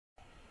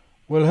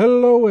Well,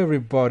 hello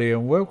everybody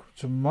and welcome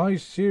to my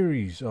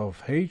series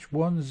of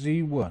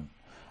H1Z1.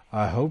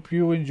 I hope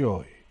you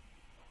enjoy.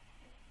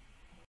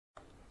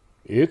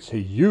 It's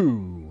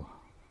you.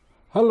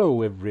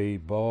 Hello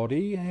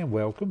everybody and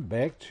welcome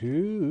back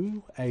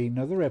to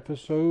another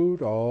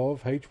episode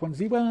of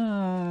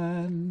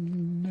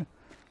H1Z1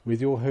 with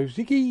your host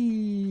Ziggy.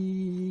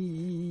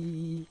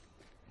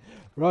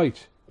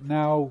 Right,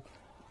 now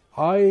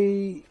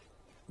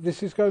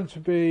this is going to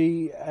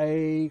be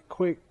a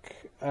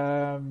quick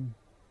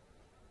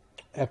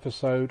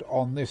episode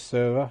on this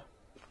server,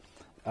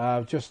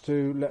 just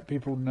to let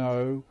people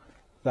know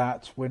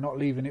that we're not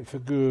leaving it for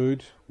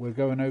good. We're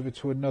going over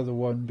to another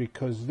one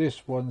because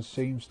this one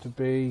seems to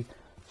be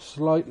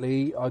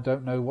slightly, I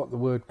don't know what the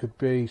word could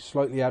be,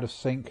 slightly out of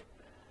sync,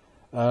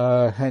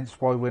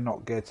 hence why we're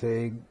not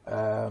getting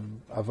a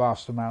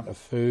vast amount of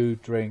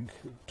food, drink,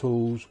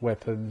 tools,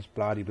 weapons,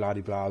 blah de blah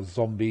de blah,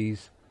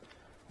 zombies,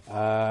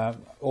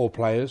 or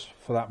players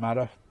for that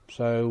matter.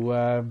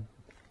 So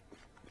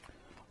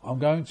I'm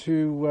going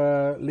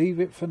to leave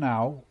it for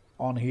now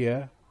on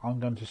here. I'm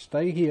going to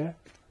stay here,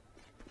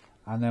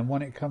 and then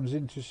when it comes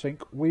into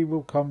sync we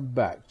will come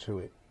back to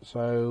it.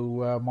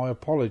 So my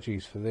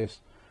apologies for this.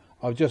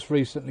 I've just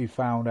recently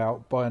found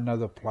out by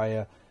another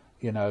player,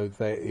 you know,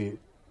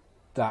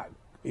 that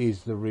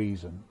is the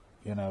reason.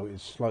 You know,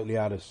 it's slightly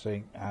out of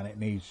sync and it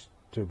needs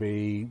to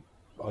be,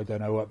 I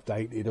don't know,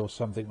 updated or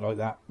something like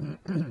that.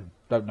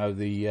 Don't know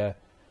the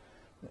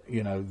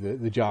you know,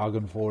 the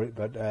jargon for it,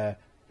 but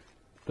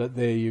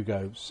there you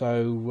go.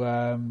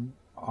 So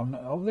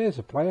oh, there's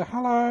a player.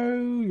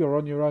 Hello, you're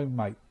on your own,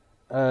 mate.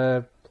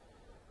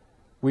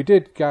 We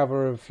did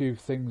gather a few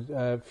things,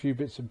 a few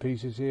bits and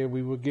pieces here.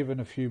 We were given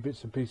a few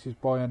bits and pieces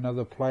by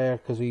another player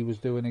because he was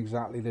doing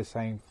exactly the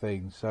same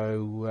thing.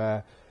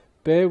 So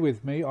bear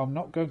with me. I'm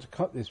not going to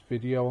cut this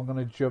video. I'm going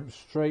to jump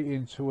straight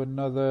into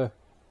another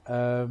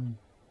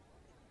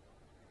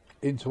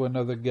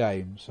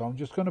game. So I'm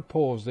just going to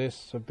pause this.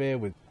 So bear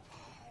with me.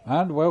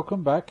 And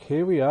welcome back.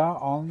 Here we are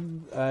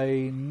on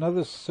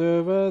another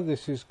server.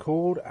 This is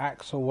called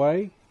Axe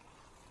Away.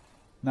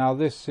 Now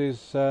this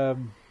is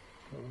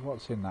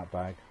what's in that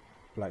bag?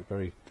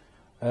 Blackberry.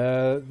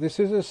 This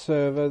is a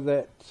server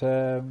that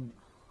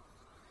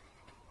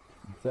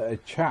a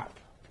chap.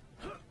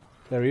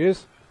 There he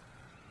is.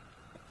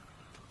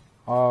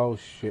 Oh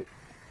shit.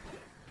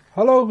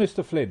 Hello,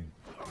 Mr. Flynn.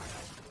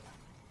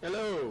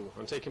 Hello.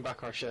 I'm taking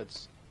back our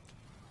sheds.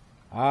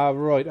 Ah,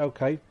 right.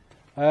 Okay.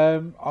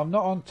 I'm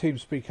not on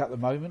TeamSpeak at the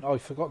moment. I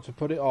forgot to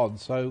put it on,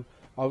 so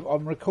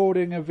I'm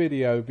recording a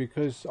video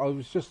because I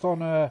was just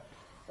on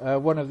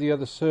one of the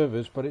other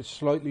servers, but it's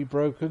slightly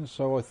broken.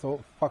 So I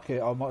thought, fuck it,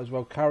 I might as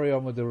well carry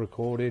on with the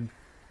recording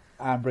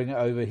and bring it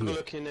over here.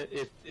 Looking at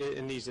it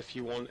in these, if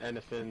you want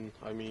anything.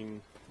 I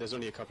mean, there's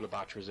only a couple of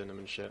batteries in them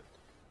and shit.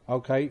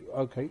 Okay,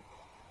 okay.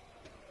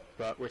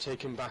 But we're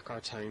taking back our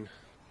town.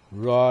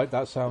 Right,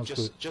 that sounds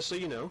good. Just so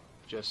you know,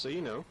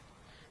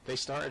 they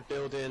started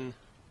building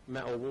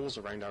metal walls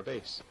around our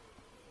base.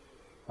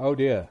 Oh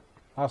dear,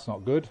 that's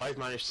not good. I've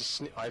managed to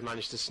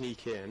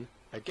sneak in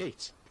a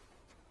gate.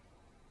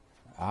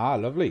 Ah,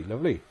 lovely,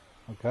 lovely.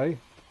 Okay.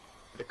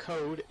 The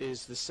code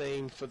is the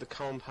same for the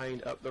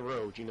compound up the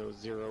road. You know,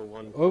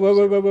 01. Oh,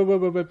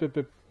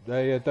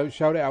 wait. Don't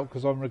shout it out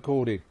because I'm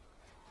recording.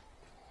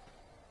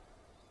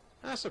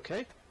 That's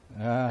okay.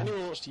 Anyone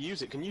who wants to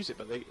use it can use it,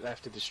 but they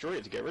have to destroy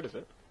it to get rid of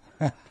it.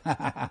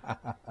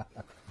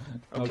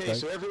 Okay,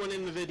 so everyone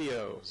in the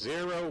video,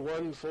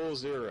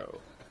 0140.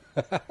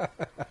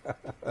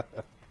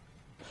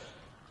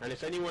 And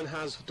if anyone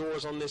has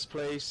doors on this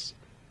place,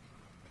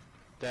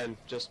 then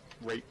just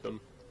rape them,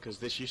 because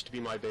this used to be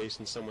my base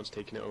and someone's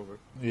taken it over.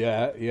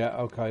 Yeah,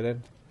 okay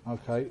then.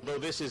 Okay. Though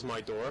this is my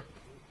door.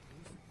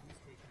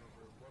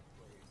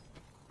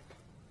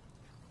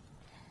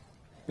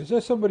 Is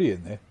there somebody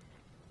in there?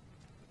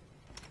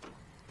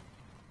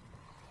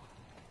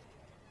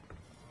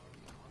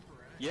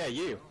 Yeah,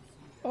 you.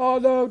 Oh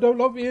no, don't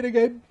lock me in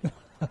again.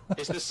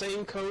 It's the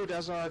same code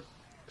as our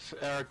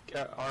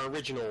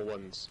original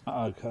ones.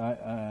 Okay.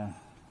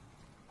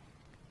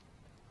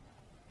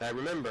 Now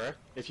remember,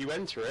 if you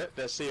enter it,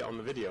 they'll see it on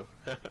the video.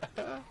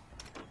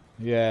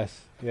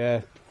 Yes,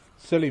 yeah.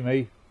 Silly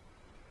me.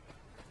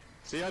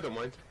 See, I don't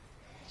mind.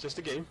 It's just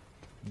a game.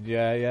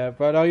 Yeah.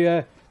 But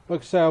like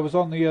I say, I was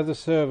on the other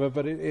server,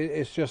 but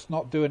it's just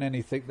not doing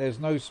anything. There's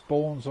no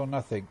spawns or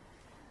nothing.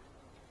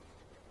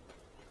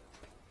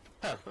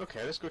 Oh,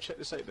 okay, let's go check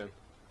this out then.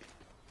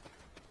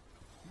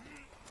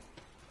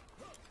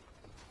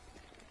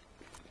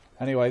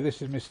 Anyway,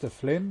 this is Mr.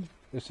 Flynn.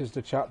 This is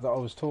the chap that I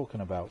was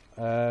talking about.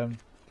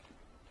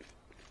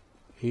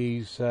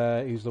 He's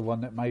the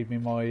one that made me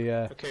my...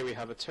 Okay, we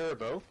have a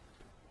turbo.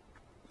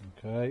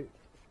 Okay.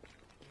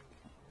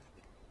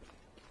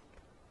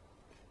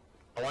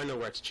 Oh, I know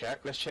where to check.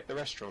 Let's check the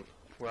restaurant,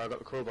 where I got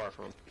the crowbar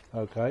from.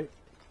 Okay.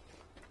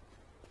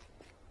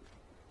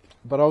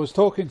 But I was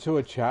talking to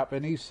a chap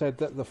and he said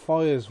that the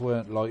fires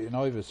weren't lighting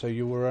either, so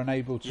you were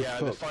unable to cook. Yeah,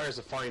 the fires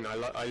are fine.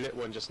 I lit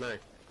one just now.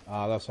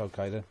 Ah, that's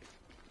okay then.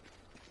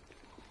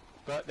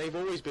 But they've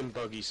always been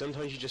buggy.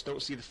 Sometimes you just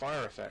don't see the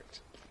fire effect.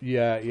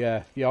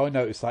 Yeah, I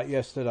noticed that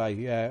yesterday.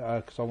 Yeah,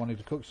 because I wanted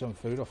to cook some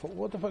food. I thought,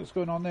 what the fuck's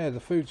going on there? The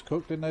food's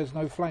cooked and there's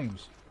no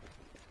flames.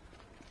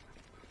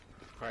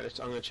 Alright,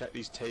 I'm going to check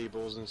these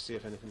tables and see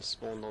if anything's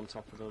spawned on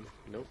top of them.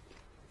 Nope.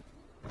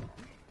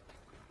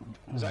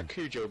 Is that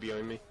Cujo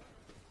behind me?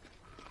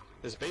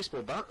 There's a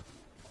baseball bat.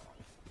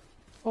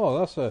 Oh,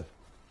 that's a...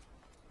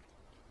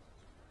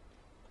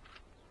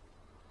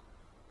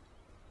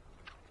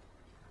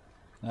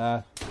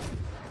 Nah,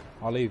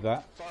 I'll leave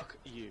that. Fuck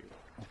you.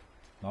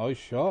 Nice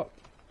shot.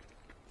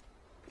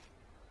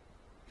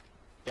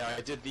 Yeah,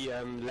 I did the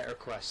letter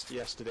quest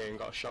yesterday and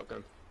got a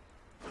shotgun.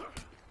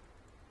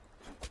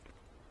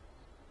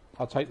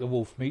 I'll take the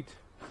wolf meat.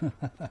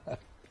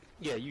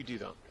 Yeah, you do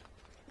that.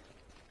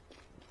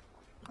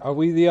 Are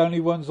we the only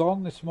ones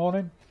on this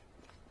morning?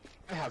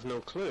 I have no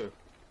clue.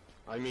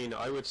 I mean,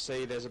 I would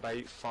say there's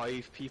about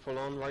 5 people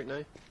on right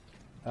now.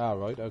 Ah,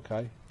 right,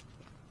 okay.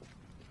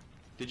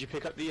 Did you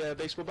pick up the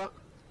baseball bat?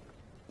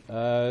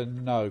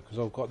 No, because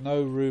I've got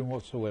no room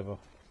whatsoever.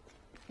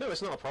 No,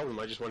 it's not a problem.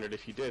 I just wondered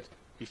if you did. It'd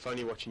be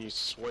funny watching you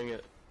swing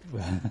it.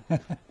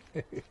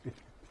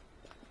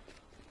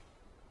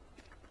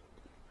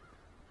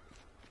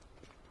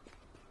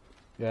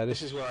 Yeah,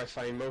 This is where I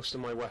find most of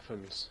my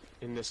weapons,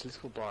 in this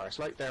little bar. It's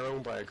like they're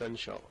owned by a gun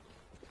shop.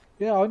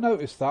 Yeah, I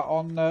noticed that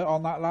on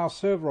that last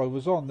server I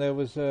was on. There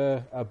was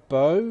a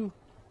bow,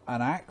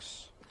 an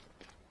axe,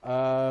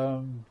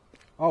 oh,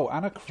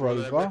 and a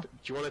crowbar. Do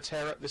you want to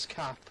tear up this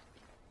cap?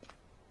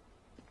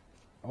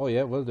 Oh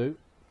yeah, we'll do.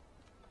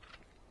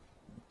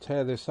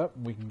 Tear this up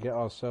and we can get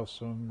ourselves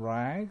some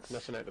rags.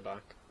 Nothing out the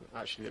back.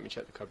 Actually, let me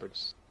check the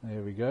cupboards.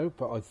 There we go.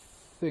 But I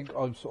think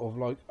I'm sort of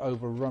like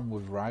overrun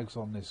with rags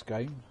on this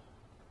game.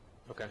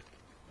 Okay.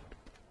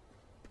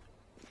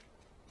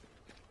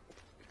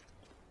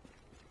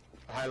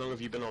 How long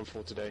have you been on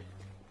for today?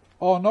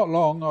 Oh, not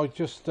long. I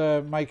just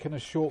making a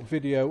short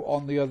video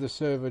on the other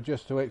server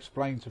just to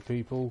explain to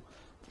people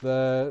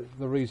the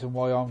reason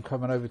why I'm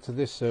coming over to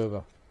this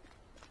server.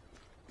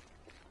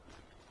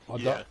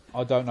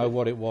 I don't know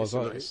what it was.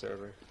 It's a nice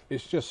server.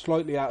 It's just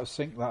slightly out of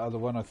sync, that other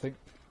one, I think.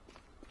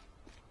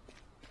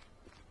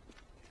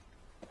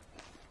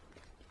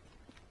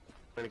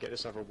 I'm going to get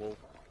this other wall.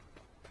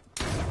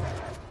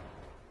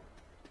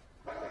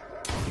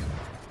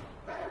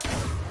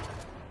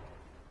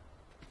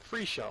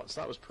 Three shots,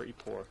 that was pretty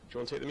poor. Do you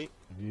want to take the meat?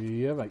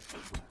 Yeah, mate.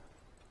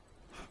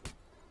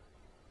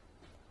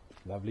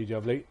 Lovely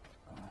jubbly.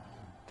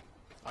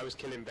 I was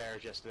killing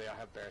bears yesterday, I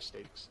have bear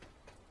steaks.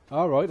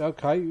 Alright,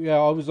 okay. Yeah,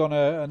 I was on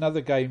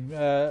another game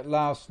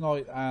last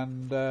night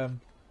and I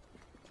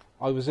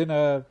was in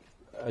a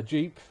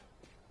jeep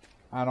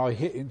and I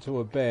hit into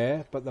a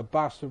bear, but the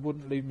bastard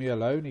wouldn't leave me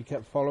alone. He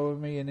kept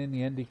following me and in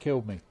the end he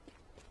killed me.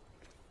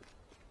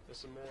 There's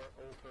some more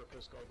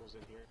all-purpose goggles in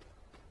here.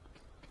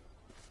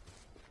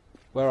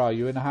 Where are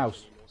you? In the house?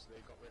 So they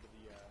got rid of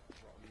the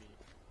rotten meat.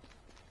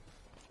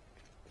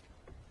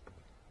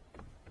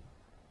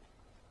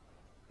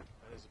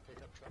 And there's a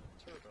pickup truck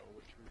turbo,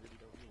 which we really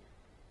don't need.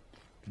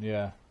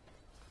 Yeah.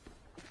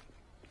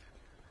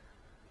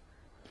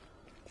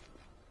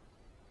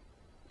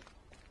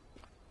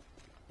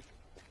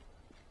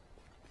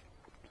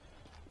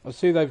 I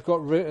see they've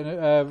got rid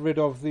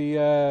of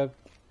the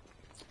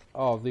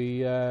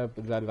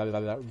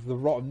the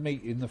rotten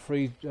meat in the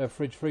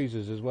fridge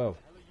freezers as well.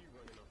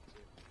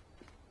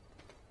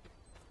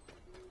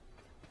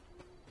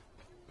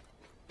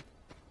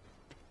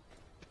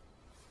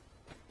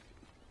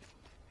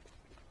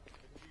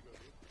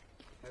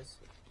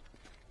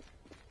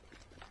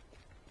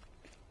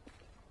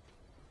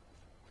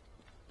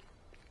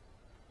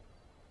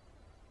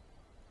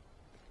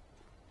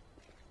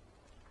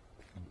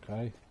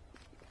 Okay.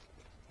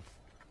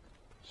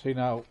 See,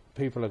 now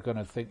people are going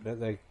to think that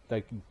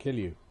they can kill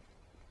you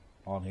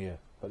on here,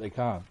 but they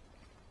can't.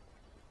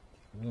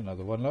 There's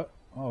another one. Look.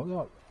 Oh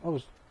look. I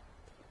was.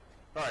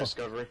 Alright,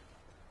 Discovery.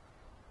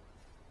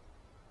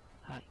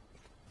 Hi.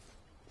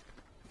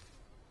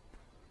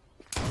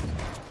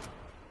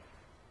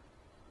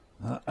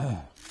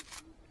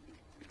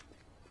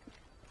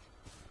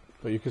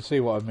 But you can see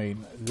what I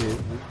mean.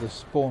 The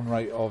spawn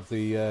rate of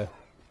the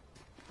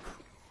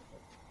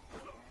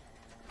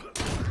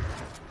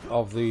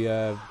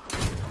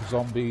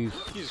zombies.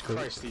 Jesus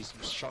Christ, these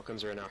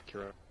shotguns are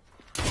inaccurate.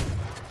 I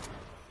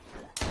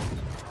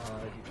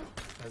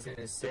was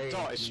gonna say. The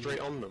dot is straight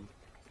on them.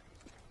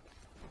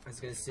 I was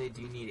gonna say,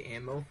 do you need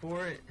ammo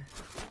for it?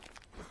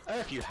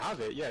 If you have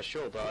it, yeah,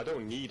 sure, but I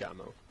don't need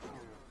ammo.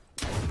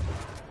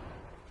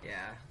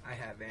 Yeah, I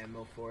have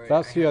ammo for it.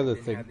 That's the other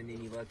been thing. having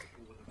any luck.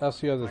 That's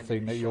the other Finding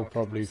thing a that you'll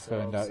shotgun probably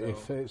find out. myself,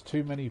 If so- it's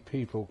too many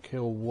people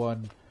kill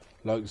one,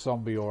 like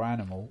zombie or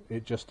animal,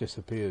 it just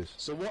disappears.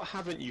 So what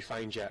haven't you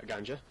found yet,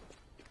 Ganja?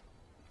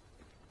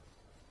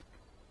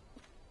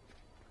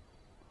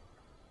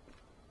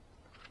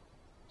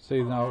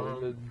 See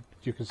now,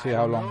 you can see I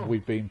how don't long know.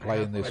 we've been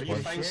playing this Have you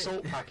one found Shit.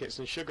 salt packets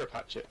and sugar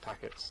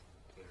packets?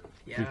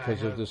 Yeah,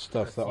 because I of the have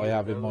stuff a that I few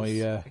have of in my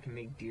those. I can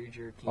make deer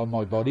jerky. on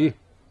my body.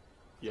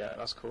 Yeah,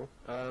 that's cool.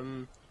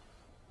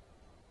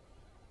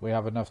 We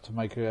have enough to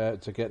make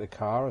to get a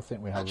car. I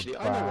think we have Actually, a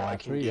I know what I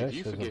can battery. give Yes,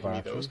 you for there's a giving me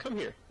battery. those. Come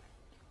here.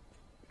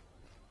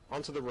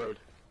 Onto the road.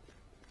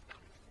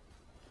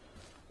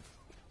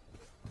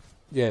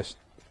 Yes,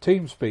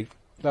 TeamSpeak.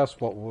 That's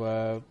what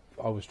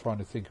I was trying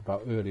to think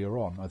about earlier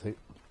on. I think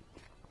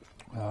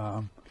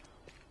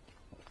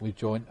we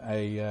joined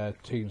a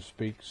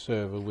TeamSpeak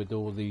server with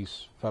all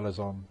these fellas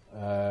on.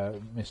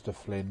 Mr.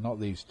 Flynn, not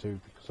these two,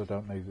 because I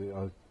don't know.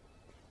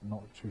 I'm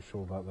not too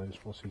sure about those.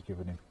 What's he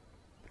giving him?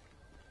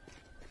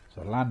 It's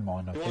a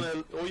landmine, I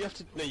think. All you have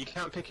to... No, you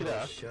can't pick it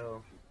up.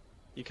 Show.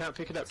 You can't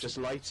pick it up, just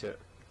light it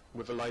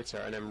with a lighter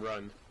and then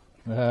run.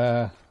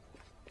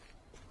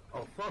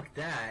 Oh, fuck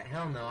that.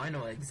 Hell no, I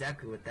know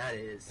exactly what that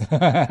is. Fuck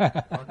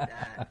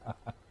that.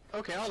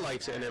 Okay, I'll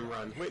light it and then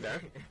run. Wait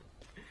there.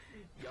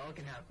 Y'all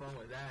can have fun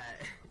with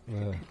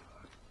that.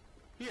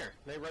 Here,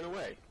 they run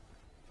away.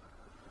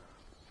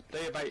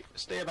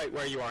 Stay about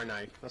where you are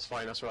now. That's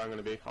fine, that's where I'm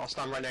going to be. I'll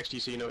stand right next to you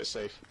so you know it's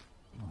safe.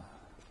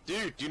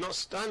 Dude, do not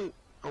stand...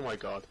 Oh my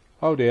god.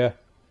 Oh dear.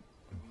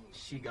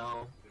 She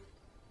gone.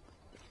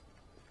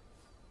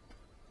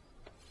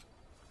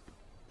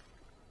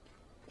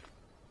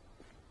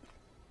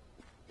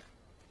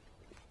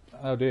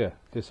 Oh dear.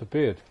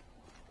 Disappeared.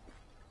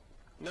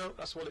 No,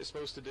 that's what it's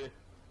supposed to do.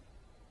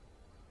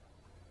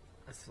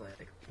 That's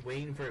like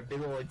waiting for a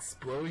big old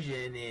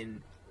explosion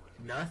and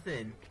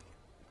nothing.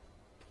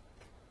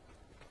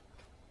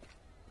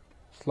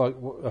 It's like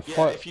a Yeah,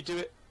 fire. if you do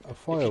it... A If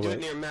you do firework. it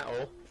near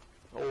metal,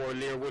 or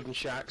near wooden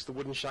shacks, the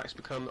wooden shacks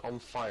become on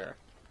fire.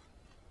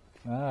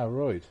 Ah,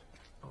 right.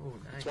 Oh,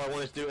 nice. That's why I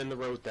wanted to do it in the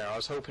road there. I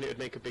was hoping it would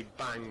make a big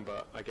bang,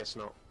 but I guess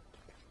not.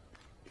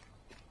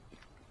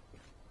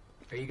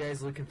 Are you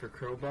guys looking for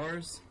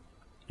crowbars?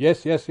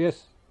 Yes, yes,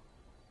 yes.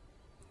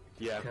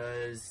 Yeah.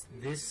 Because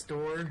this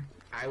store,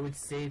 I would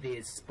say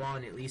they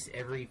spawn at least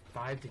every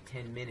 5 to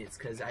 10 minutes.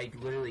 Because I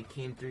literally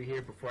came through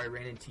here before I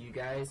ran into you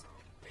guys,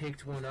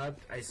 picked one up,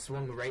 I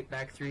swung right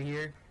back through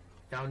here,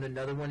 found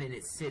another one, and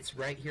it sits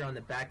right here on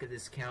the back of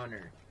this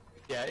counter.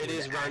 Yeah, it With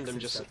is the axe random.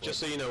 and Just stuff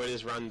so you know, it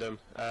is random.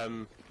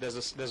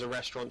 There's a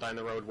restaurant down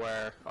the road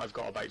where I've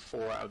got about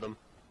 4 out of them.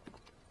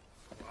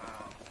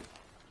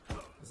 Wow.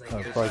 It's like, Oh,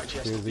 yeah, Christ.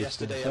 Actually, do these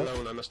yesterday things up.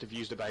 alone, I must have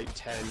used about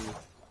 10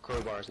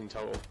 crowbars in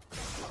total.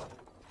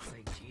 it's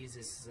like, Jesus,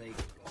 it's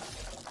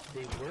like,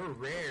 they were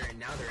rare and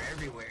now they're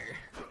everywhere.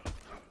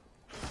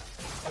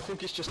 I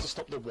think it's just to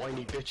stop the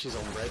whiny bitches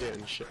on Reddit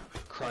and shit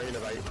crying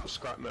about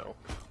scrap metal.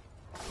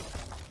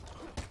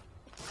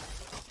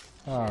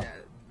 Ah. Yeah,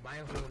 my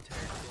whole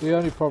entire The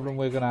only problem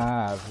we're going to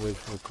have with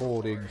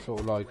recording sort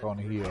of like on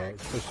here,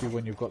 especially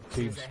when you've got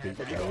TeamSpeak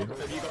Have you going, got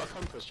a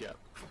compass yet?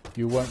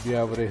 you won't be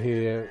able to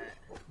hear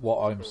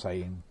what I'm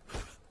saying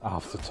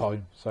half the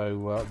time.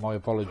 So my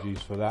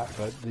apologies for that.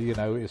 But you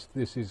know,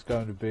 this is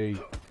going to be.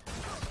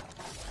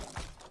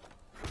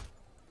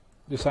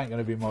 This ain't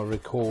going to be my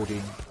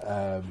recording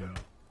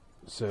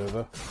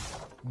server,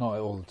 not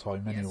all the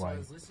time Yeah, so anyway. I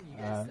was listening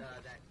to you guys,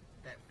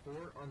 that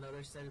fort on the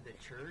other side of the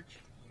church,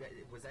 you guys,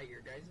 was that your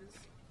guys's?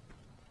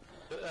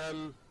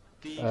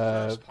 The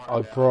first part I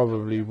of it,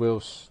 probably will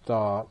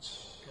start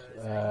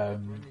 'Cause I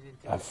run it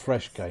into a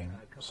fresh this, game,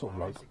 couple sort of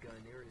like hours ago,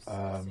 and they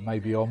were saying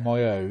maybe that, on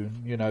my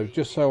own, you know,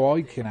 just so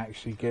I can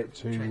actually get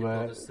to trying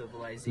build a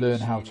civilization learn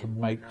how to and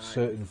make whatnot.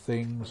 certain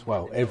things,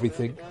 well,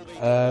 everything, all they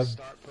do is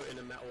start putting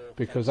a metal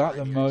because fence at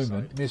the around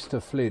moment, inside.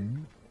 Mr.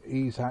 Flynn,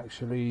 he's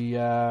actually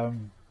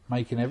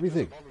making It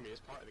everything. doesn't bother me, it's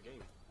part of the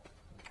game.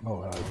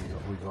 Oh,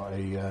 we got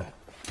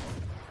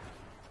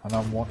an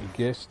unwanted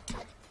guest.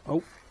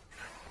 Oh,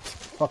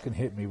 fucking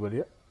hit me, will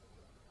you?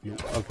 You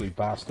ugly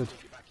bastard.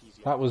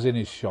 That was in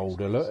his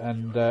shoulder, look,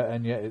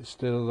 and yet it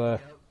still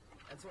Yep.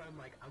 That's why I'm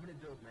like, I'm gonna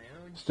build my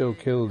own still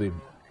shit, killed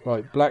him.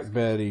 Right,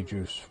 blackberry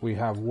juice. We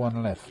have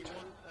one left,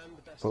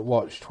 but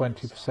watch,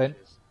 20%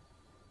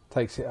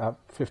 takes it up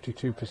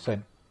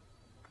 52%.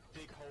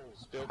 Big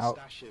holes, build How-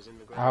 stashes in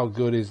the ground. How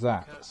good is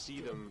that? You can't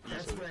see them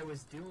That's easily. what I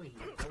was doing.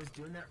 I was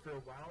doing that for a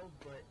while,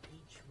 but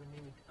when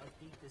they would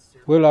update the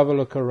server, We'll have a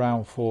look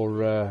around for in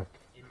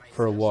my a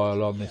session,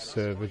 while on this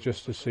server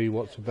just to see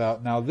what's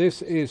about. Now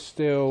this is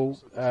still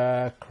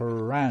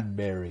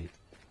cranberry,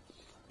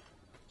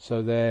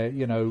 so there,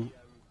 you know,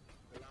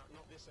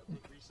 Not this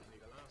update recently,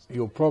 the last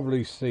you'll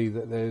probably see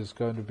that there's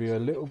going to be a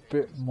little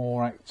bit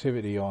more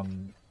activity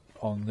on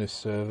this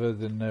server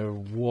than there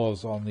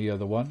was on the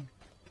other one.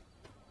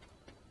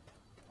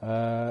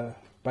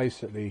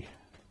 Basically,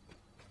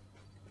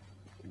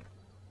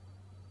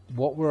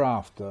 what we're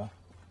after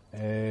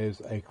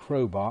is a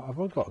crowbar. Have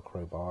I got a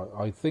crowbar?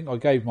 I think I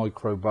gave my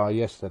crowbar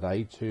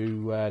yesterday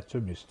to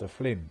Mr.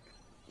 Flynn,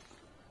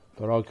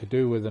 but I could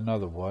do with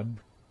another one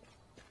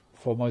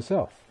for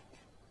myself,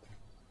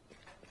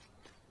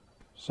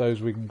 so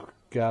as we can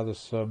gather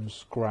some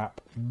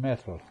scrap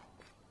metal,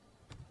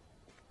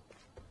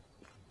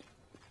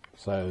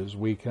 so as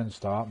we can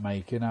start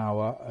making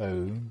our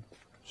own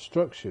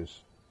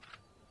structures.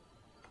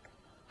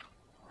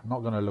 I'm not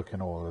going to look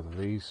in all of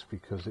these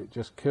because it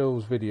just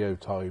kills video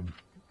time,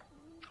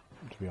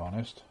 to be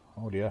honest.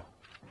 Oh dear.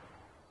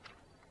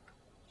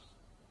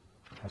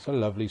 That's a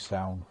lovely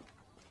sound.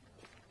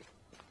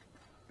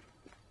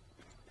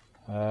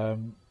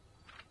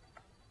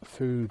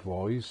 Food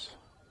wise,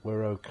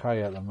 we're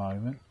okay at the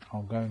moment.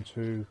 I'm going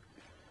to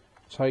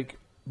take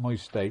my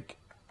steak.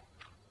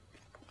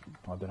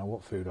 I don't know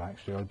what food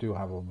actually I do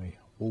have on me.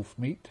 Wolf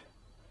meat,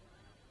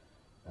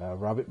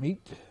 rabbit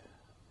meat.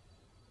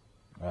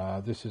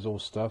 This is all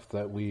stuff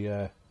that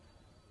we've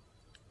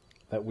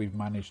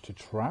managed to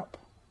trap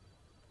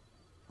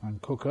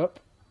and cook up.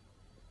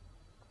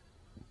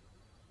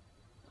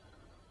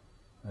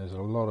 There's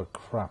a lot of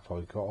crap I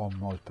got on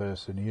my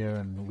person here,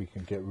 and we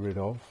can get rid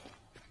of.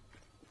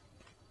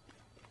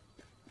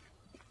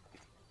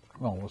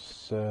 Well,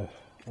 what's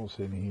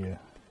in here,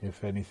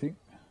 if anything?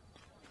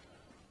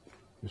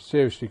 We've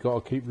seriously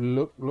got to keep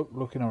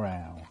looking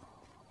around.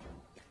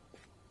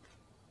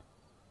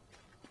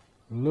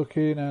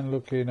 Looking and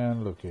looking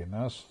and looking.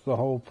 That's the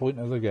whole point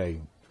of the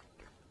game.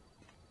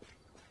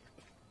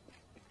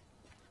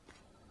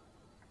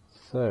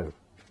 So,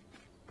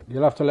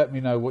 you'll have to let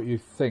me know what you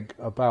think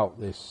about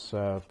this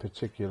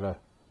particular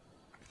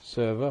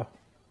server.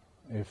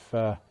 If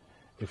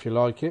you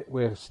like it,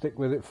 we'll stick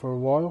with it for a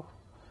while.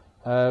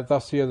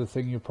 That's the other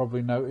thing you'll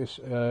probably notice,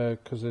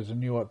 because there's a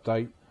new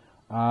update.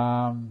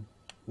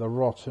 The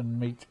rotten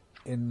meat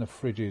in the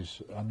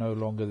fridges are no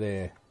longer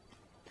there,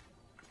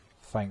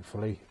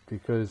 thankfully,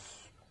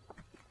 because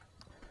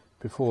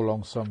before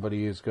long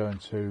somebody is going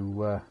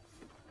to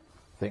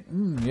think,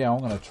 yeah, I'm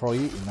going to try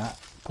eating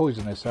that,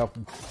 poison herself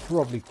and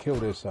probably kill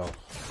herself.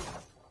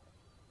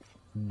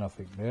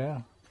 Nothing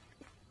there.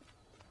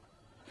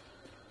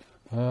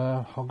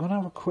 I'm going to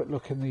have a quick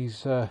look in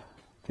these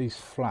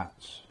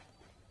flats,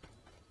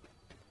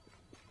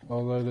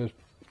 although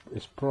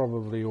it's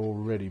probably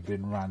already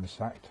been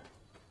ransacked.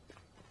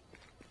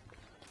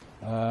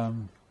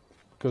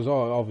 Because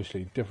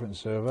obviously different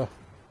server,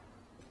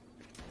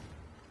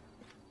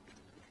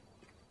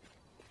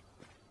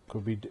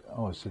 could be.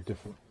 Oh, it's a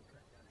different.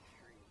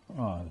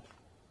 Oh,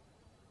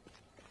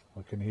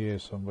 I can hear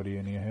somebody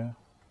in here.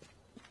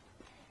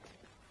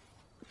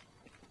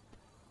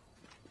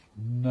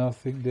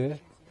 Nothing there.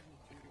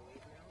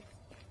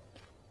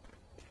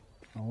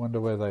 I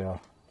wonder where they are.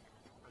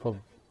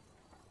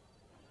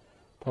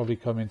 Probably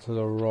come into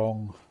the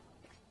wrong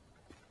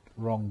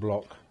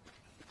block.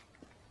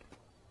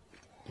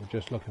 We're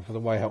just looking for the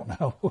way out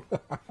now.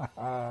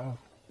 Oh,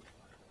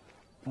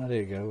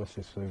 there you go. What's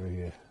this over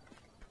here?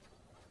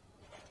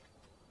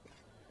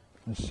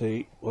 Let's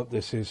see what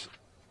this is.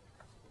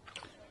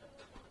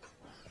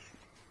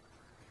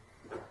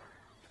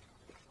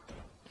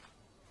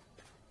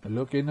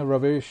 Look in the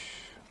rubbish,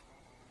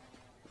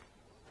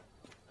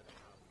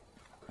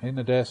 in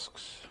the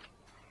desks.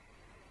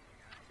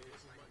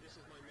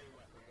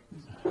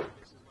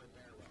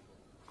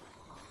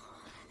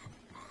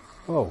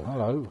 Oh,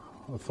 hello.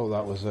 I thought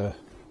that was a...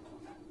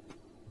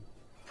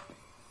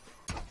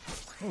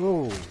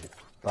 Oh,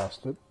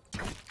 bastard.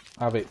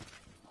 Have it.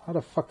 How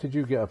the fuck did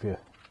you get up here?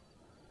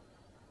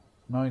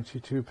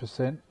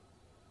 92%.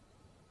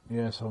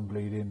 Yes, I'm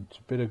bleeding. It's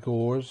a bit of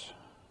gauze.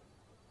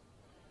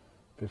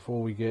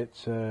 Before we get...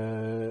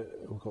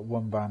 we've got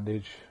one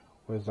bandage.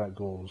 Where's that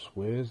gauze?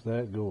 Where's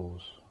that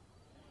gauze?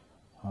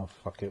 Oh,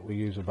 fuck it. We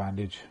use a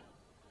bandage.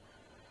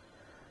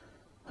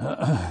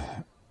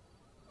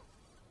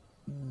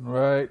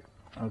 Right.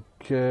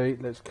 Okay,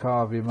 let's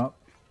carve him up.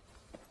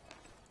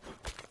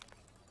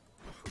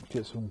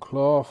 Get some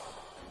cloth.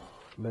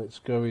 Let's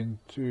go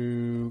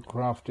into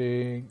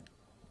crafting.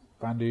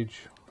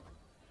 Bandage.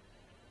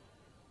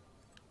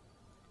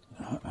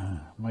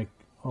 Make.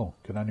 Oh,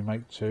 can only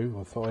make 2.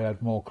 I thought I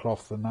had more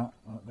cloth than that.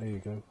 Oh, there you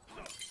go.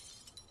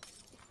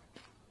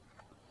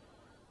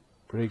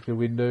 Break the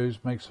windows.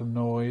 Make some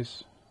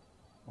noise.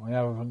 I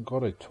haven't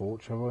got a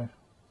torch, have I?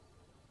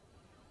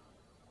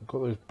 I've got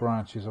those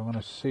branches. I'm going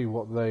to see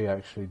what they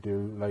actually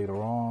do later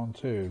on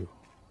too.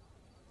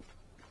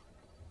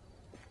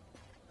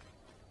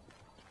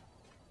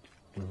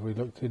 Have we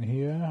looked in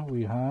here?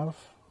 We have.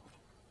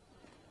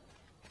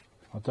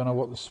 I don't know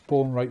what the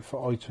spawn rate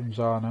for items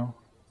are now.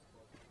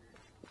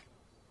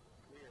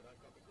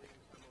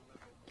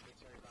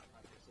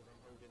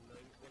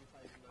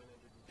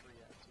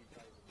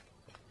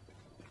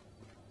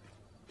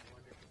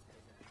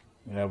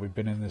 Yeah, we've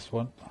been in this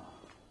one.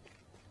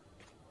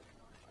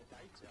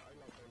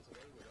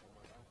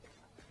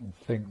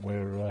 I think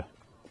we're.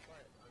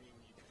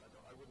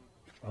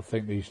 I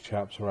think these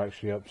chaps are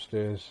actually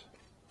upstairs.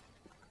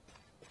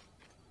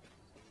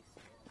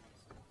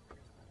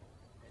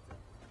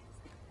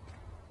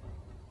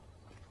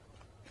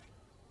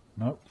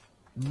 Nope,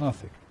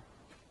 nothing.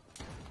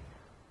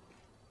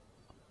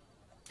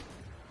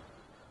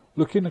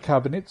 Look in the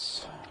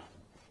cabinets.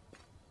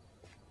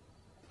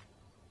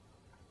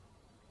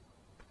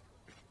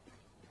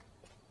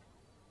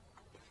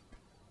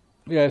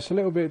 Yeah, it's a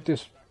little bit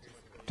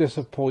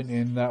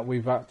disappointing that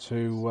we've had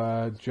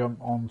to jump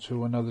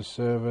onto another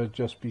server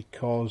just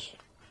because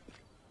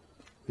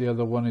the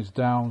other one is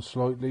down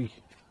slightly,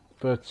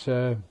 but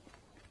you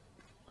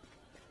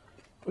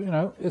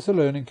know, it's a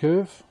learning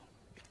curve.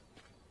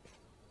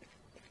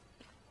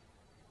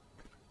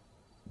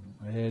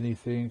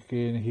 Anything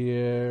in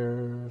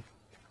here?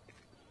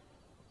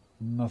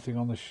 Nothing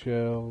on the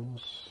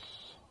shelves.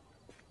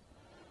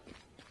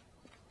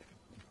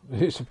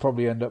 This will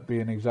probably end up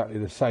being exactly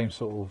the same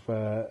sort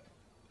of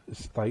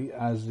state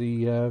as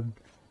the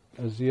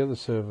other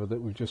server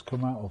that we've just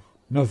come out of.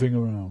 Nothing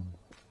around.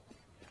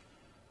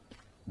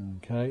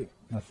 Okay,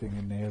 nothing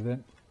in there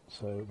then.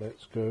 So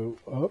let's go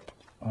up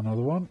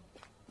another one.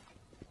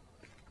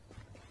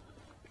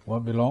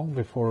 Won't be long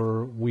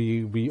before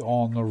we be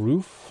on the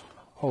roof.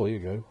 Oh, here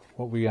you go.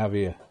 What we have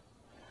here?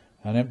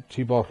 An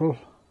empty bottle.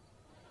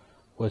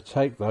 We'll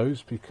take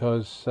those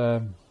because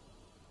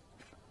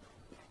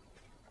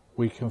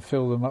we can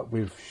fill them up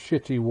with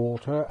shitty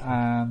water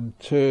and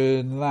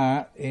turn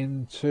that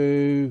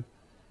into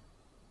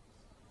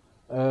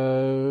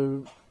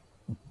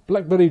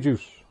blackberry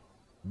juice.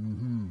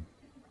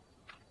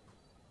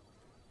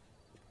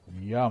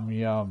 Yum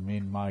yum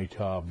in my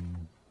tub.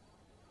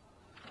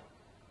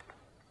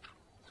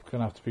 It's going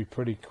to have to be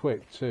pretty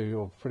quick too,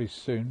 or pretty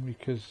soon,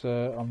 because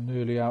I'm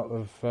nearly out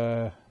of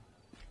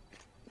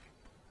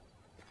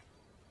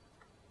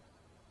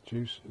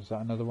juice. Is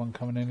that another one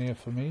coming in here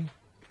for me?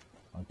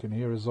 I can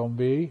hear a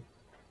zombie.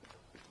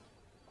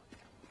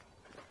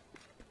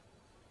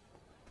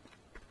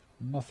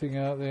 Nothing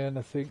out there,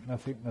 nothing.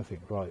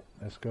 Right,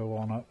 let's go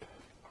on up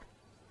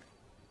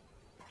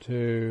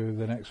to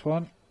the next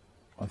one.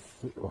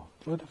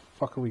 Where the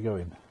fuck are we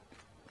going?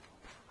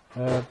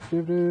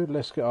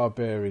 Let's get our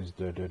bearings.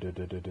 There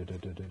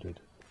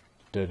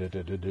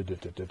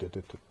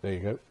you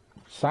go.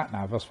 Sat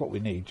nav, that's what we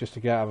need, just to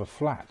get out of a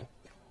flat.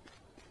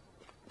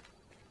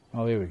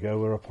 Oh, here we go,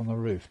 we're up on the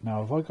roof.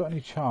 Now, have I got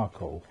any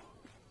charcoal?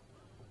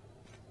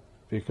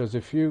 Because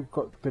if you've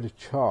got a bit of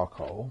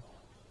charcoal,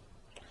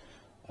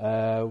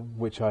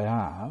 which I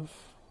have,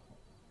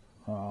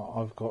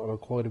 I've got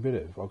quite a bit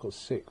of. I've got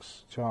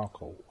 6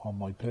 charcoal on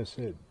my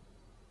person.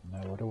 No,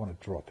 I don't want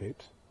to drop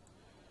it.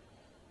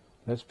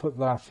 Let's put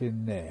that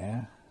in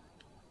there.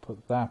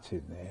 Put that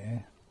in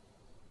there.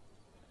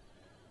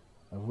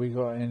 Have we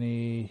got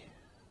any...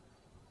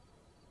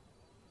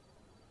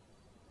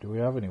 Do we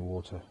have any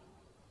water?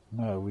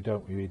 No, we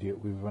don't, you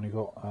idiot. We've only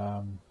got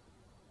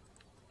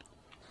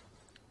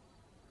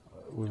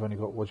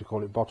what do you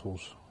call it,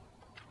 bottles.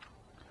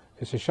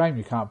 It's a shame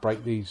you can't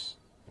break these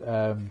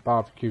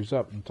barbecues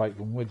up and take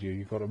them with you.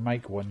 You've got to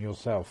make one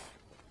yourself.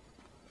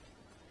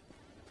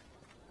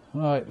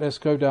 Right, let's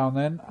go down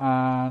then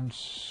and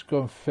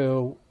go and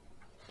fill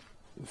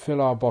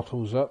our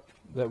bottles up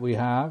that we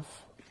have.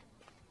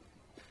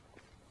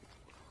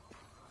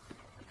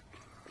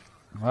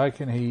 I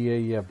can hear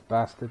you, you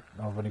bastard.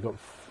 I've only got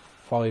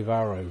 5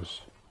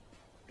 arrows.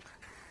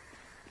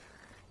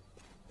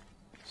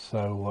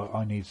 So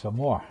I need some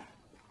more.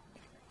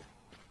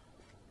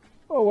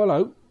 Oh,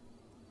 hello.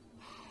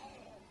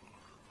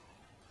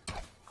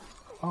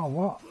 Oh,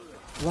 what?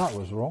 That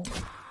was wrong.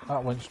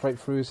 That went straight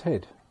through his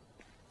head.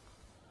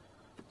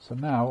 So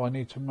now I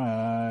need to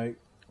make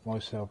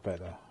myself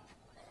better.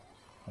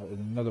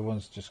 Another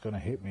one's just going to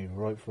hit me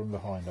right from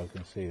behind. I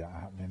can see that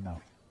happening now.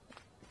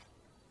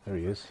 There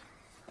he is.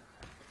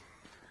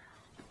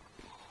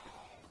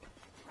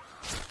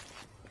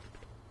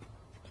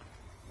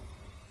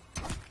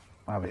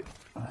 Have it.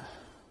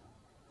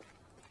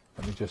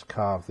 Let me just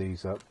carve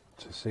these up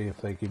to see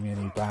if they give me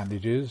any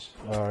bandages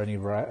or any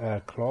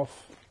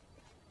cloth.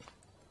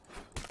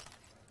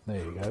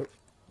 There you go.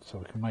 So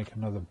we can make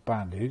another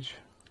bandage.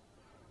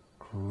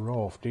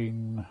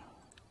 Crafting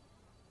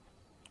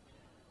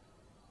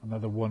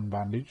another 1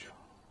 bandage.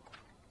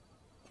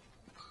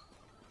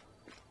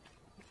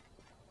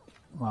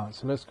 Right,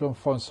 so let's go and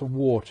find some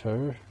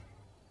water,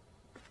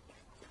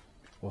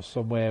 or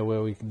somewhere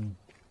where we can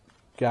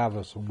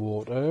gather some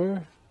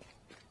water.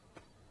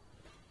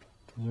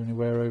 Is there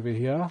anywhere over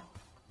here?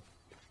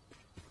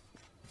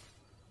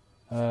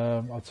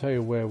 I'll tell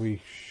you where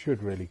we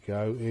should really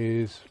go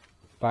is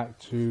back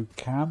to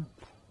camp.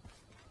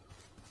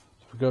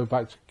 So if we go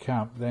back to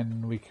camp,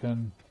 then we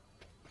can,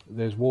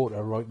 there's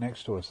water right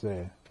next to us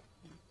there.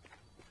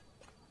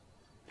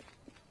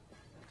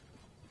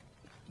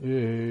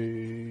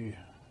 Yay.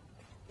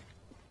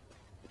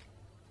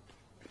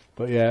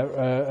 But yeah,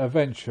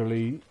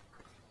 eventually,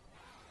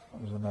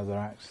 there's another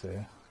axe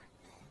there.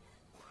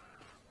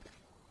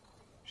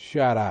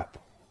 Shut up.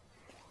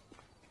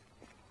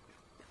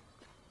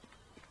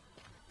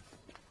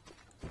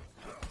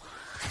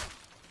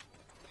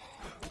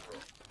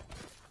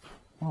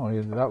 Oh,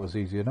 yeah, that was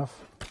easy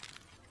enough.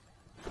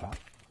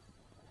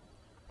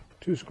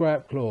 2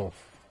 scrap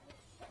cloth.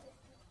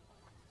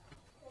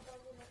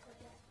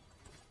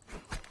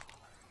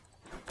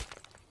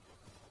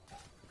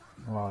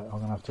 Right, I'm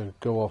going to have to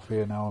go off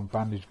here now and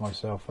bandage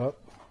myself up.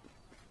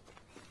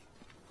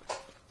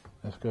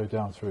 Let's go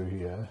down through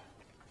here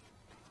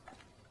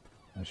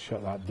and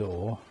shut that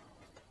door.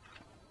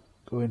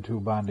 Go into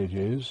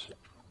bandages.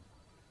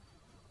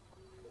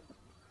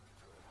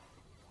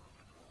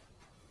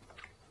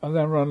 And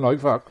then run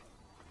like fuck.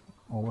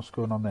 Oh, what's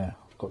going on there?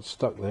 Got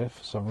stuck there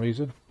for some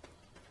reason.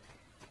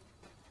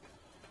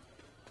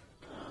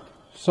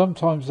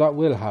 sometimes that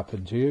will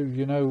happen to you.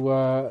 You know,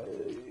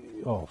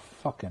 oh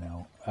fucking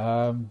hell.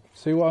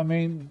 See what I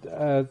mean?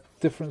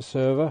 Different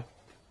server,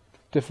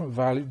 different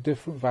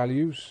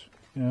values.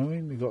 You know what I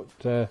mean? We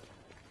got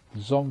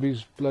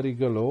zombies bloody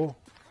galore.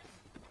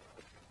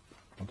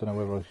 I don't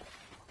know whether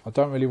I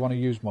don't really want to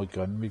use my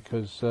gun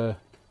because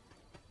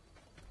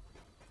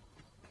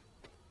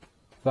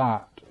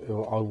that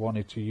I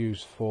wanted to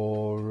use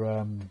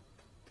for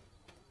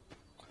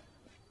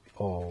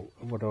oh,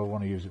 what do I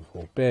want to use it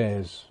for?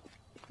 Bears.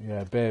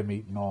 Yeah, bear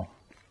meat and all.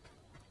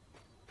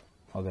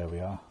 Oh, there we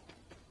are.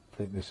 I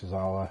think this is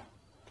our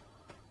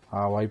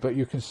way. But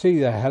you can see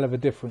the hell of a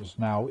difference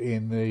now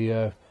in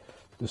the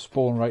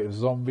spawn rate of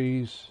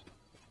zombies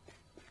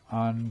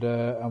and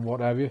what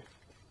have you,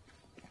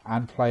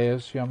 and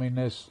players. I mean,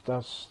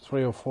 that's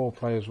 3 or 4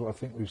 players what I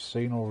think we've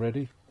seen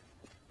already.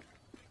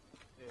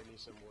 Yeah, I need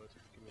some wood.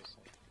 Give me a sec.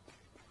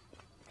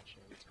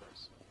 Actually, I need to grab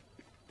some.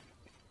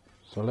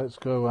 So let's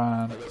go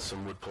and. I got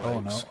some wood Oh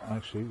planks. no,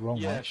 actually, wrong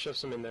Yeah, one. shove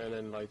some in there and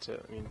then light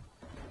it. I mean,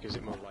 gives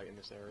it more light in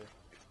this area.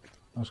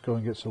 Let's go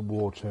and get some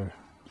water.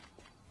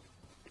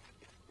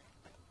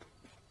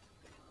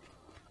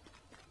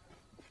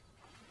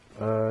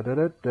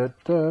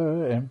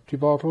 Empty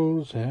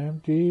bottles,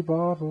 empty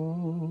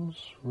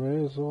bottles.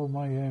 Where's all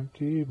my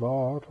empty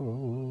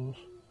bottles?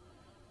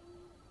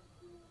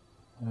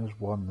 There's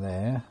one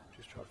there.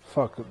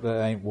 Fuck,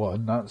 that ain't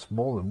one. That's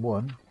more than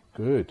one.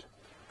 Good.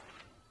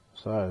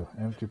 So,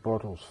 empty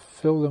bottles.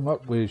 Fill them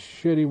up with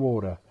shitty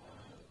water.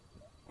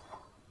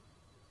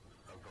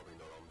 I'm probably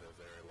not on there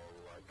very long,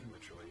 like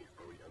literally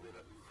probably a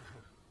minute.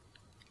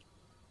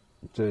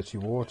 Dirty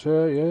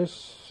water,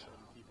 yes.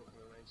 People from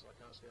the rain, so I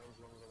can't stay on as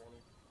long as I want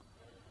to.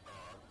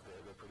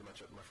 They're pretty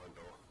much at my front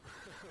door.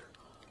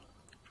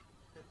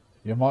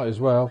 You might as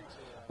well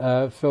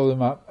fill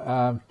them up,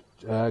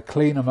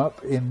 clean them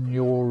up in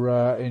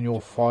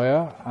your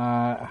fire.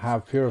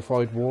 Have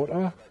purified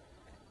water,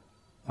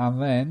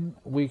 and then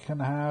we can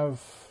have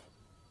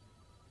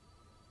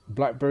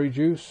blackberry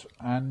juice.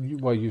 And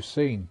well, you've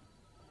seen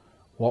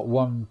what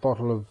one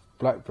bottle of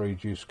blackberry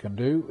juice can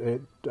do.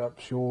 It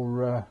ups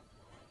your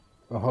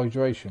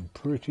hydration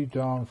pretty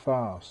darn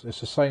fast.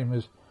 It's the same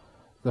as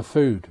the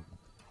food.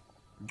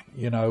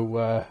 You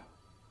know,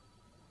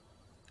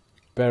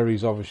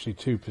 berries obviously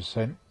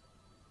 2%.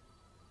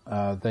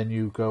 Then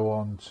you go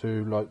on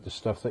to like the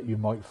stuff that you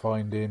might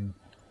find in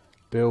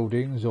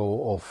buildings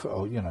or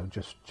you know,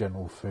 just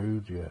general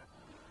food. Yeah,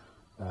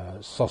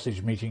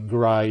 sausage, meat and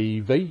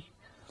gravy.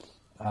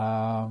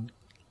 But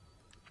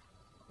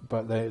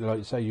they, like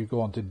you say, you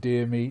go on to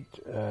deer meat,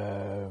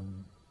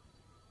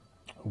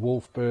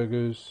 wolf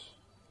burgers,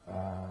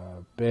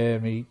 bear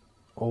meat,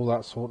 all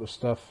that sort of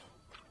stuff.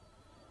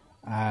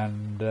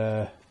 And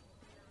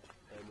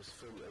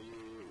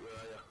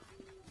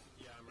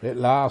it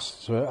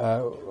lasts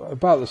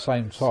about the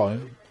same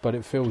time, but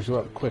it fills you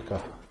up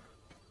quicker.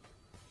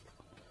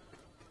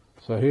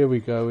 So here we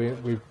go.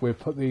 We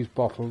put these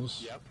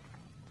bottles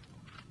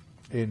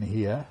in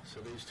here. So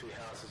these 2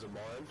 houses are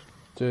mine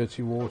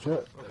Dirty water.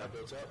 that I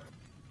built up.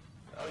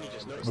 I only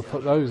just noticed We'll that.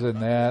 put those in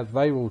there.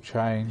 They will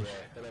change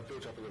And I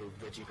built up a little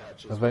veggie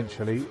patch as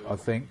eventually, I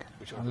think,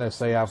 unless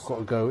they have got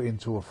to go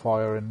into a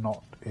fire and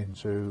not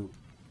into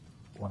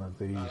one of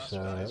these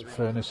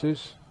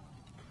furnaces.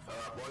 well.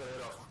 One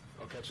head off.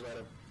 I'll catch you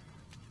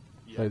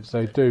later.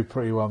 They do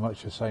pretty well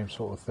much the same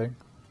sort of thing.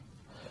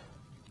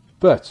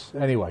 But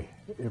anyway,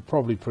 it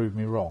probably proved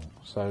me wrong.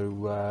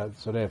 So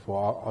so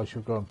therefore I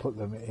should go and put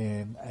them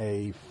in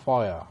a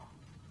fire.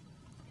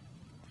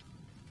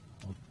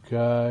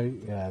 Okay,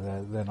 yeah,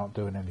 they're not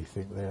doing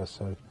anything there,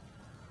 so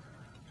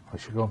I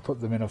should go and put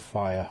them in a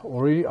fire,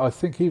 or I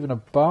think even a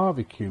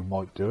barbecue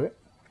might do it.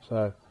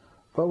 So,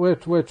 but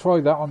we'll try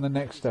that on the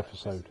next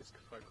episode. It's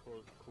quite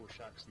cool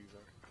shacks these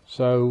are.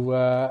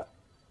 So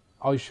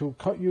I shall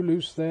cut you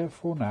loose there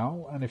for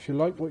now, and if you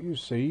like what you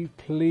see,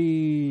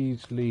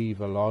 please leave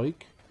a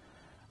like,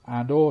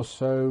 and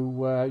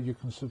also you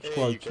can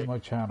subscribe to my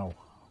channel.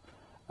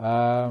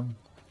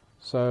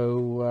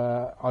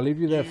 So I'll leave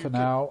you there for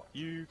now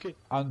UK.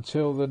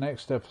 until the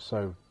next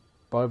episode.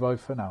 Bye bye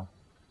for now.